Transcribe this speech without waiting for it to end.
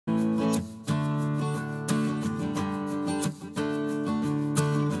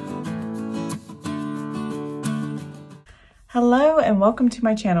Hello and welcome to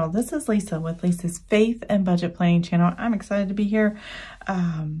my channel. This is Lisa with Lisa's Faith and Budget Planning channel. I'm excited to be here,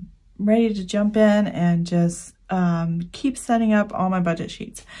 ready to jump in and just keep setting up all my budget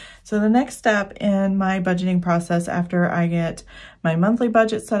sheets. So the next step in my budgeting process after I get my monthly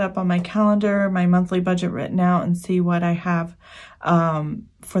budget set up on my calendar, my monthly budget written out, and see what I have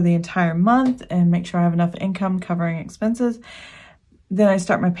for the entire month and make sure I have enough income covering expenses. Then I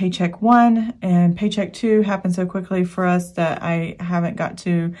start my paycheck 1, and paycheck 2 happened so quickly for us that I haven't got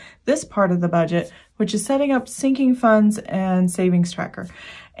to this part of the budget, which is setting up sinking funds and savings tracker.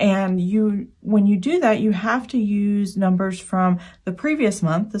 And when you do that, you have to use numbers from the previous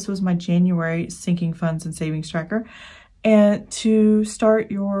month. This was my January sinking funds and savings tracker, and to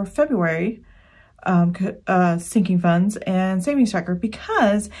start your February sinking funds and savings tracker,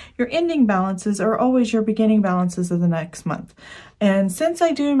 because your ending balances are always your beginning balances of the next month. And since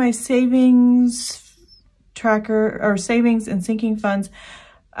I do my savings tracker or savings and sinking funds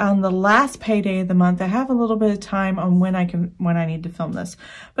on the last payday of the month, I have a little bit of time on when I need to film this.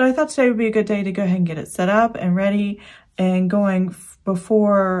 But I thought today would be a good day to go ahead and get it set up and ready and going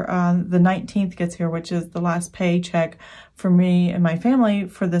before the 19th gets here, which is the last paycheck for me and my family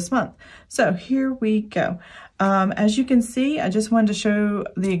for this month. So here we go. As you can see, I just wanted to show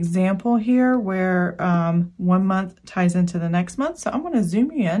the example here where 1 month ties into the next month. So I'm going to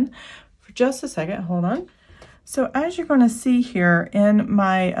zoom you in for just a second. Hold on. So as you're going to see here in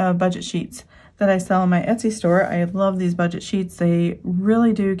my budget sheets that I sell in my Etsy store, I love these budget sheets. They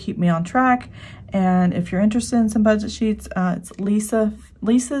really do keep me on track. And if you're interested in some budget sheets, it's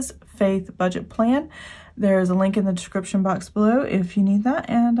Lisa's Faith Budget Plan. There's a link in the description box below if you need that,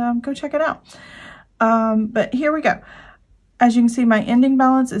 and go check it out. But here we go. As you can see, my ending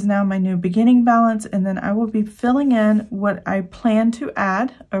balance is now my new beginning balance, and then I will be filling in what I plan to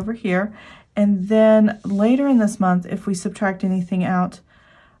add over here. And then later in this month, if we subtract anything out,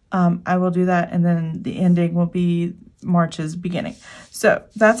 I will do that, and then the ending will be March's beginning. So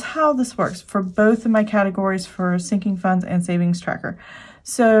that's how this works for both of my categories for sinking funds and savings tracker.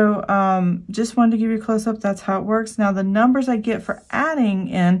 So just wanted to give you a close-up. That's how it works. Now the numbers I get for adding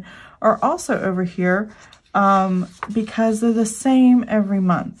in are also over here because they're the same every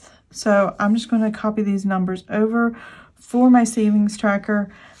month. So I'm just going to copy these numbers over for my savings tracker,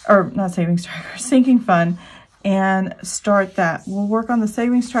 or not savings tracker, sinking fund, and start that. We'll work on the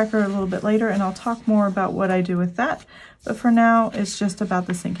savings tracker a little bit later, and I'll talk more about what I do with that. But for now, it's just about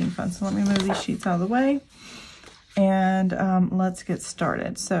the sinking fund. So let me move these sheets out of the way, and let's get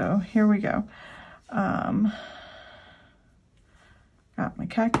started. So here we go. Got my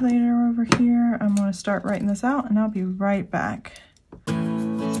calculator over here. I'm going to start writing this out, and I'll be right back.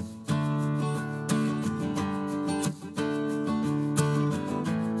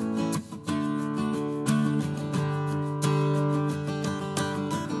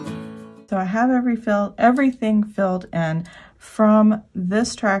 So I have everything filled in from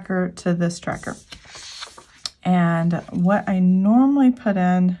this tracker to this tracker. And what I normally put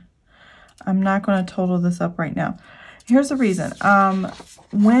in, I'm not going to total this up right now. Here's the reason.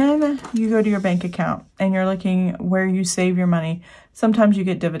 When you go to your bank account and you're looking where you save your money, sometimes you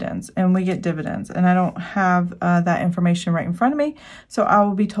get dividends, and we get dividends. And I don't have that information right in front of me, so I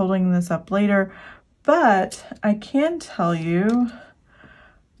will be totaling this up later. But I can tell you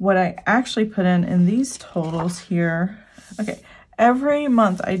what I actually put in these totals here. Okay, every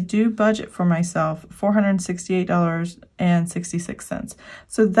month I do budget for myself $468.66.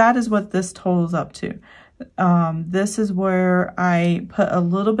 So that is what this totals up to. This is where I put a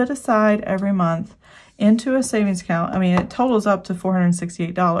little bit aside every month into a savings account. I mean, it totals up to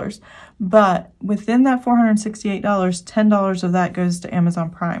 $468, but within that $468, $10 of that goes to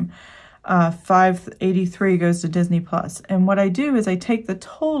Amazon Prime. $583 goes to Disney Plus. And what I do is I take the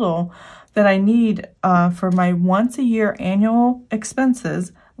total that I need for my once a year annual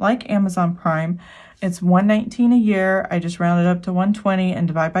expenses, like Amazon Prime. It's $119 a year. I just round it up to $120 and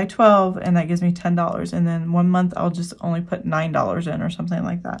divide by 12, and that gives me $10. And then 1 month I'll just only put $9 in or something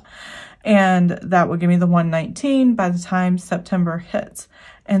like that. And that will give me the $119 by the time September hits.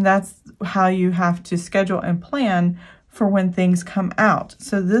 And that's how you have to schedule and plan for when things come out.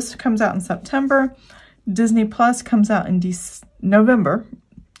 So this comes out in September. Disney Plus comes out in November.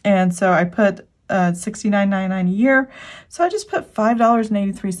 And so I put $69.99 a year. So I just put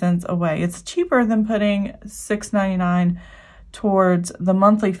 $5.83 away. It's cheaper than putting $6.99 towards the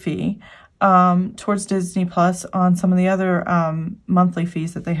monthly fee, towards Disney Plus on some of the other monthly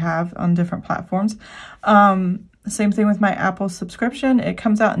fees that they have on different platforms. Same thing with my Apple subscription. It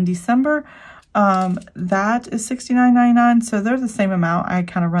comes out in December. That is $69.99, so they're the same amount. I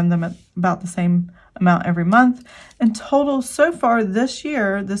kind of run them at about the same amount every month. In total, so far this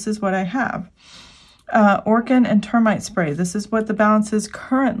year, this is what I have. Orkin and termite spray. This is what the balance is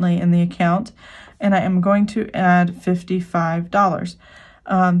currently in the account, and I am going to add $55.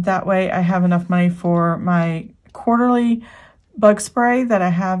 That way I have enough money for my quarterly bug spray that I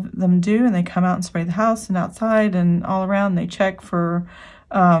have them do, and they come out and spray the house and outside and all around. They check for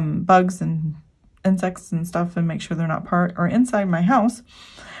bugs and insects and stuff and make sure they're not part or inside my house.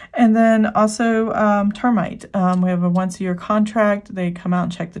 And then also termite. We have a once-a-year contract. They come out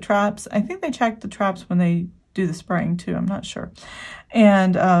and check the traps. I think they check the traps when they do the spraying too. I'm not sure.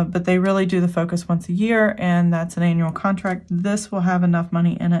 And but they really do the focus once a year, and that's an annual contract. This will have enough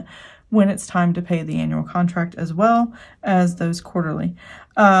money in it when it's time to pay the annual contract as well as those quarterly.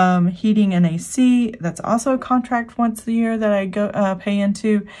 Heating and AC, that's also a contract once a year that I go pay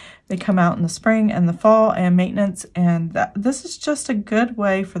into. They come out in the spring and the fall, and maintenance, and this is just a good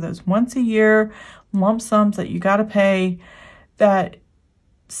way for those once a year lump sums that you got to pay that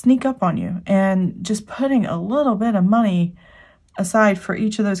sneak up on you, and just putting a little bit of money aside for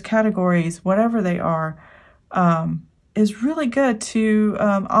each of those categories, whatever they are, is really good to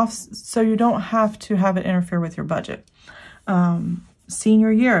so you don't have to have it interfere with your budget.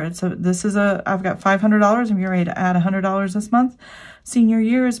 Senior year, so this is I've got $500. I'm getting ready to add $100 this month. Senior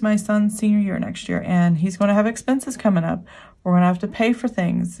year is my son's senior year next year, and he's going to have expenses coming up. We're going to have to pay for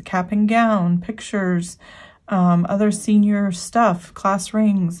things, cap and gown, pictures, other senior stuff, class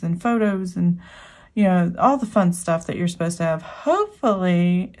rings and photos, and you know, all the fun stuff that you're supposed to have.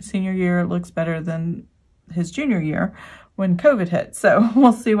 Hopefully senior year looks better than his junior year when COVID hit. So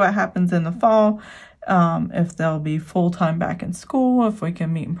we'll see what happens in the fall, if they'll be full-time back in school, if we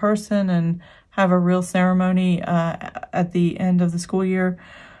can meet in person and have a real ceremony at the end of the school year,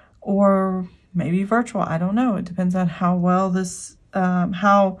 or maybe virtual. I don't know. It depends on how well this,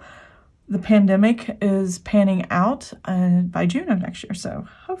 how the pandemic is panning out by June of next year. So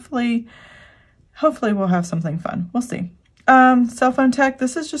hopefully we'll have something fun. We'll see. Cell phone tech,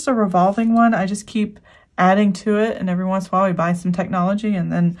 this is just a revolving one. I just keep adding to it, and every once in a while we buy some technology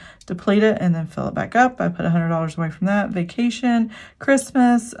and then deplete it and then fill it back up. I put $100 away from that. Vacation,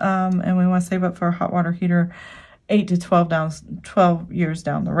 Christmas, and we want to save up for a hot water heater 8 to 12 years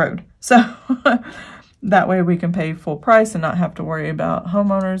down the road. So that way we can pay full price and not have to worry about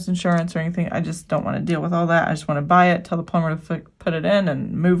homeowners insurance or anything. I just don't want to deal with all that. I just want to buy it, tell the plumber to put it in,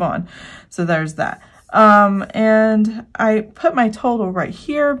 and move on. So there's that. And I put my total right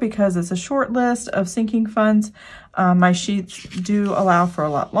here because it's a short list of sinking funds. My sheets do allow for a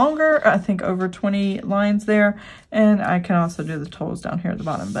lot longer, I think over 20 lines there. And I can also do the totals down here at the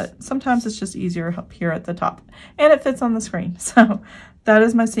bottom, but sometimes it's just easier up here at the top, and it fits on the screen. So that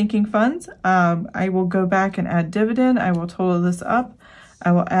is my sinking funds. I will go back and add dividend. I will total this up.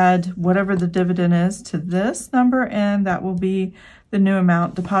 I will add whatever the dividend is to this number, and that will be the new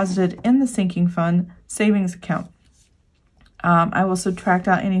amount deposited in the sinking fund savings account. I will subtract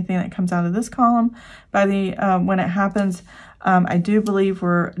out anything that comes out of this column by the when it happens. I do believe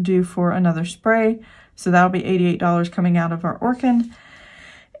we're due for another spray, so that'll be $88 coming out of our Orkin,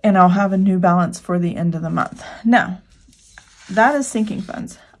 and I'll have a new balance for the end of the month. Now, that is sinking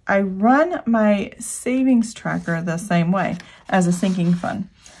funds. I run my savings tracker the same way as a sinking fund.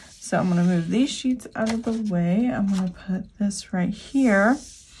 So I'm going to move these sheets out of the way. I'm going to put this right here.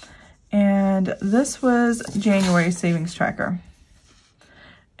 And this was January savings tracker.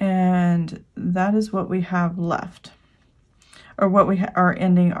 And that is what we have left, or what we are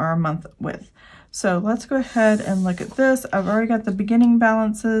ending our month with. So let's go ahead and look at this. I've already got the beginning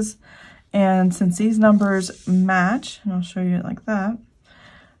balances. And since these numbers match, and I'll show you it like that,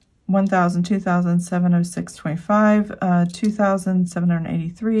 1,000, 2,000, 706, 25,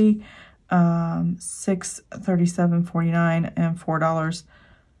 2,783, 637, 49, and $4.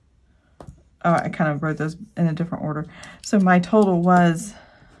 Oh, I kind of wrote those in a different order. So my total was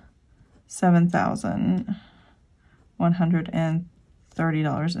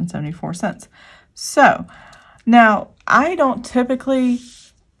 $7,130.74. So now I don't typically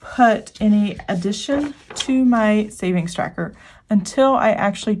put any addition to my savings tracker until I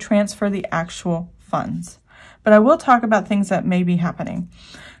actually transfer the actual funds. But I will talk about things that may be happening.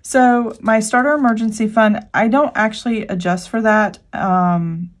 So my starter emergency fund, I don't actually adjust for that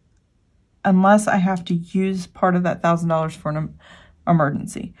unless I have to use part of that $1,000 for an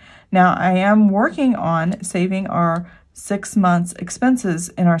emergency. Now, I am working on saving our 6 months expenses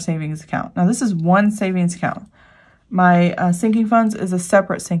in our savings account. Now, this is one savings account. My sinking funds is a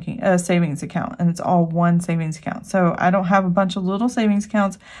separate savings account, and it's all one savings account. So I don't have a bunch of little savings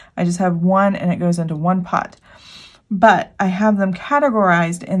accounts. I just have one, and it goes into one pot. but I have them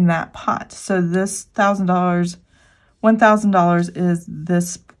categorized in that pot. So this $1,000 is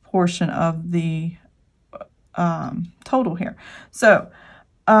this portion of the total here. So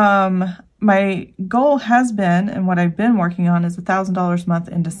my goal has been, and what I've been working on, is $1,000 a month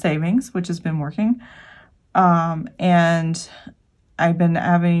into savings, which has been working. And I've been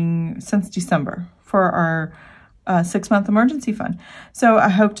having since December for our 6-month emergency fund. So I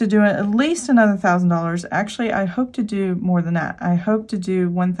hope to do at least another $1,000. Actually, I hope to do more than that. I hope to do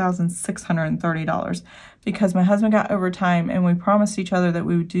 $1,630 because my husband got overtime and we promised each other that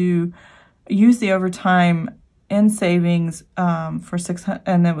we would use the overtime in savings and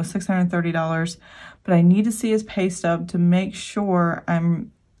it was $630. But I need to see his pay stub to make sure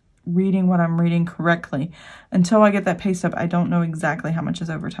I'm reading what I'm reading correctly. Until I get that pay stub, I don't know exactly how much his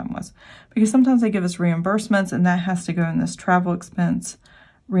overtime was, because sometimes they give us reimbursements and that has to go in this travel expense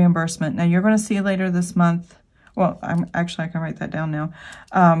reimbursement. Now you're going to see later this month, well, I can write that down now,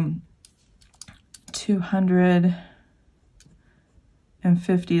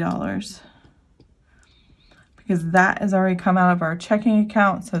 $250, because that has already come out of our checking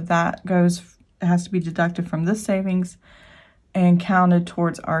account. So that it has to be deducted from this savings and counted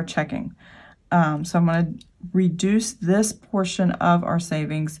towards our checking. So I'm going to reduce this portion of our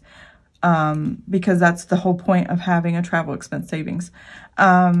savings because that's the whole point of having a travel expense savings.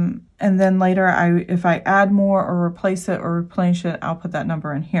 And then later, if I add more or replace it or replenish it, I'll put that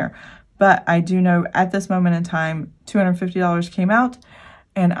number in here. But I do know at this moment in time, $250 came out,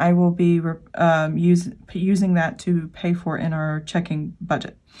 and I will be using that to pay for in our checking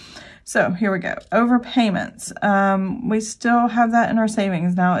budget. So here we go. Overpayments. We still have that in our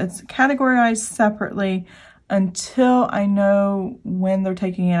savings. Now it's categorized separately until I know when they're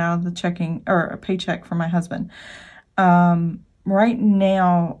taking it out of the checking or a paycheck for my husband. Right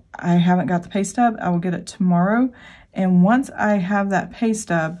now, I haven't got the pay stub. I will get it tomorrow. And once I have that pay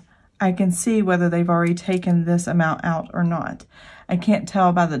stub, I can see whether they've already taken this amount out or not. I can't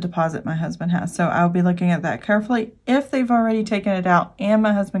tell by the deposit my husband has. So I'll be looking at that carefully. If they've already taken it out and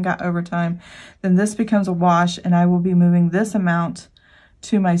my husband got overtime, then this becomes a wash and I will be moving this amount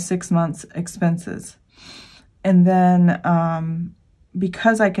to my 6 months expenses. And then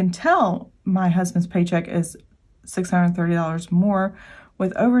because I can tell my husband's paycheck is $630 more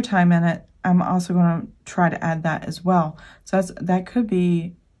with overtime in it, I'm also going to try to add that as well. So that could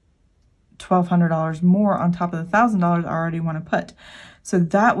be $1,200 more on top of the $1,000 I already want to put. So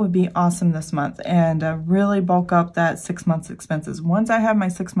that would be awesome this month and really bulk up that 6 months expenses. Once I have my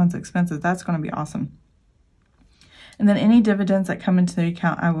 6 months expenses, that's going to be awesome. And then any dividends that come into the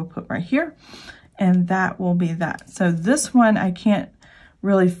account, I will put right here, and that will be that. So this one, I can't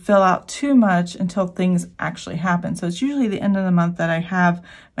really fill out too much until things actually happen. So it's usually the end of the month that I have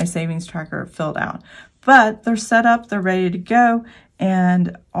my savings tracker filled out. But they're set up, they're ready to go,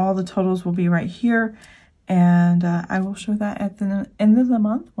 and all the totals will be right here. And I will show that at the end of the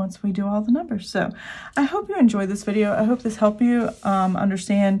month once we do all the numbers. So I hope you enjoyed this video. I hope this helped you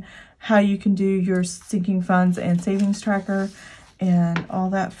understand how you can do your sinking funds and savings tracker and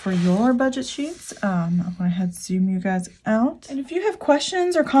all that for your budget sheets. I'm going to head zoom you guys out. And if you have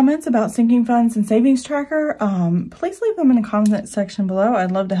questions or comments about sinking funds and savings tracker, please leave them in the comment section below.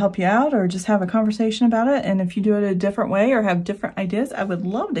 I'd love to help you out or just have a conversation about it. And if you do it a different way or have different ideas, I would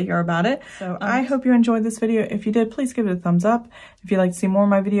love to hear about it. So I hope you enjoyed this video. If you did, please give it a thumbs up. If you'd like to see more of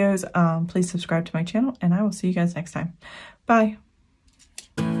my videos, please subscribe to my channel, and I will see you guys next time. Bye.